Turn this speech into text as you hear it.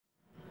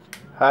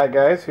Hi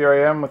guys, here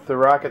I am with the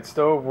rocket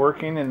stove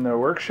working in the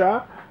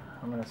workshop.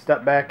 I'm going to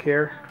step back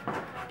here.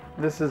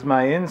 This is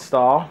my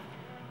install.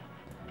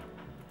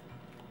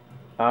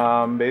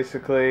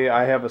 Basically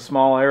I have a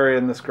small area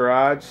in this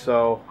garage,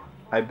 so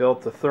I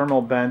built the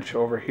thermal bench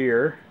over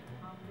here,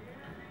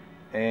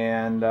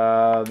 and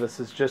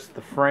this is just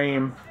the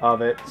frame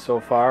of it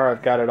so far.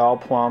 I've got it all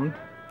plumbed.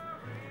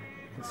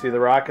 You can see the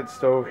rocket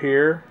stove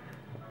here.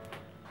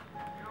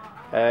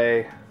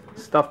 I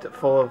stuffed it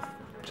full of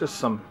just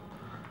some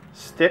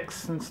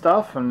sticks and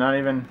stuff, and not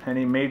even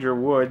any major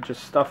wood,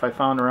 just stuff I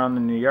found around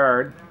in the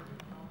yard.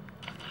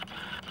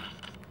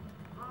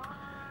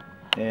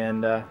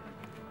 And as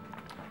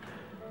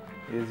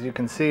you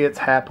can see, it's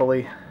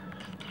happily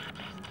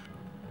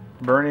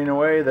burning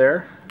away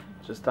there,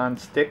 just on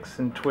sticks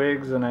and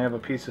twigs, and I have a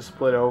piece of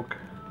split oak,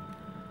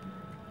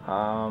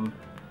 and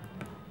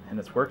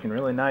it's working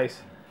really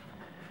nice.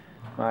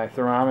 My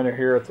thermometer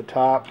here at the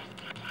top.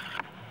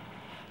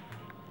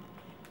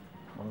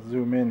 I'll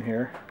zoom in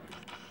here.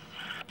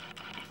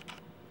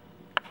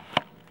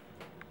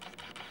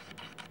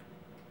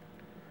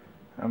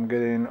 I'm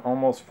getting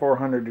almost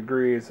 400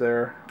 degrees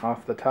there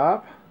off the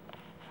top.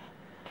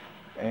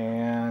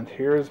 And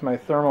here's my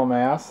thermal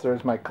mass.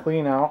 There's my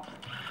clean out.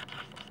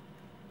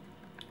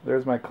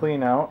 There's my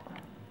clean out.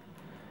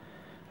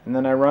 And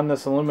then I run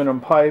this aluminum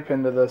pipe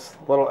into this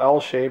little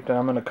L-shaped, and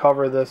I'm going to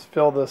cover this,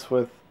 fill this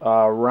with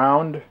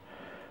round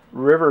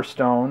river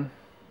stone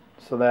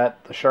so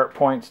that the sharp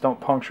points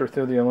don't puncture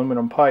through the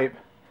aluminum pipe.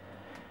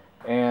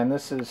 And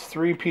this is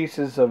 3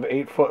 pieces of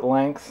 8-foot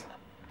length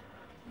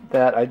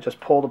that I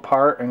just pulled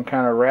apart and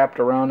kind of wrapped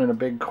around in a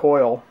big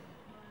coil,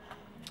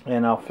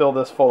 and I'll fill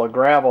this full of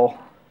gravel.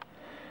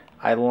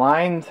 I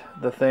lined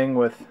the thing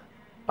with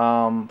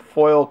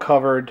foil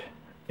covered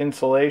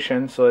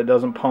insulation so it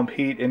doesn't pump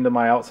heat into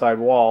my outside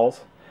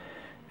walls,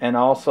 and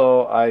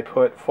also I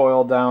put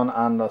foil down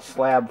on the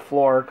slab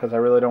floor because I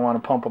really don't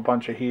want to pump a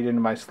bunch of heat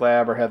into my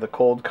slab or have the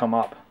cold come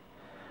up.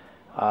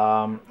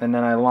 And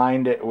then I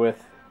lined it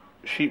with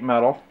sheet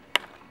metal.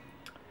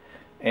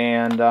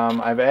 And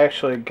I've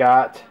actually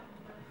got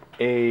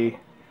a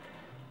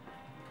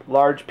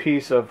large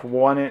piece of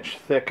 1-inch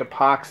thick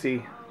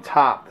epoxy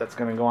top that's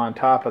going to go on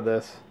top of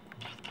this.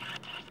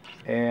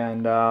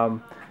 And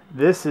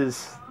this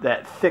is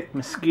that thick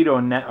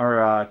mosquito net,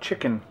 or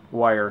chicken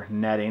wire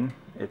netting.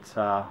 It's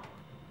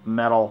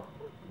metal,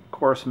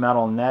 coarse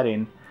metal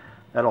netting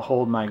that'll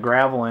hold my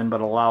gravel in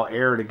but allow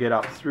air to get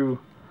up through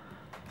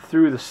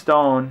the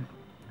stone.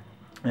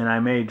 And I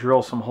may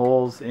drill some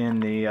holes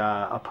in the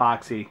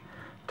epoxy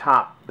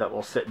top that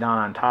will sit down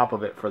on top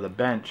of it for the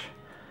bench,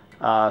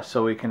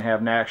 so we can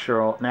have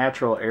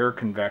natural air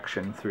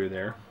convection through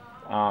there.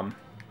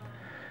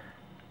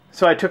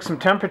 So I took some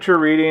temperature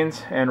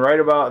readings, and right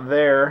about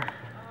there,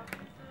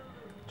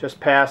 just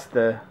past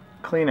the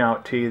clean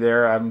out tee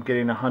there, I'm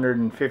getting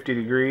 150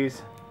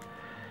 degrees,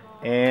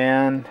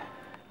 and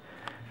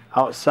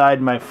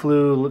outside my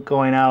flue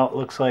going out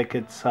looks like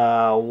it's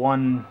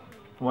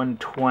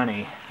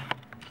 120.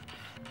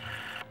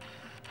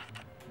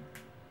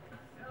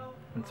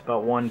 It's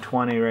about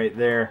 120 right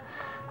there.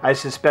 I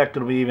suspect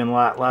it'll be even a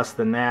lot less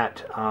than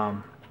that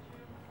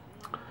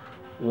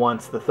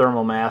once the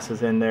thermal mass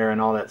is in there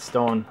and all that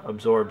stone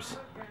absorbs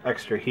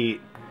extra heat.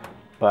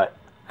 But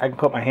I can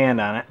put my hand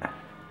on it.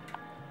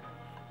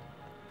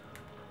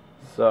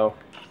 So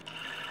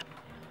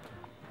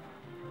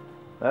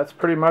that's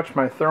pretty much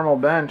my thermal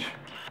bench.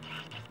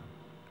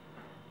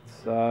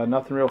 It's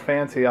nothing real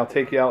fancy. I'll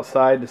take you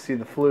outside to see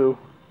the flue,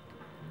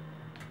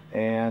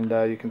 and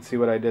you can see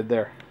what I did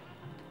there.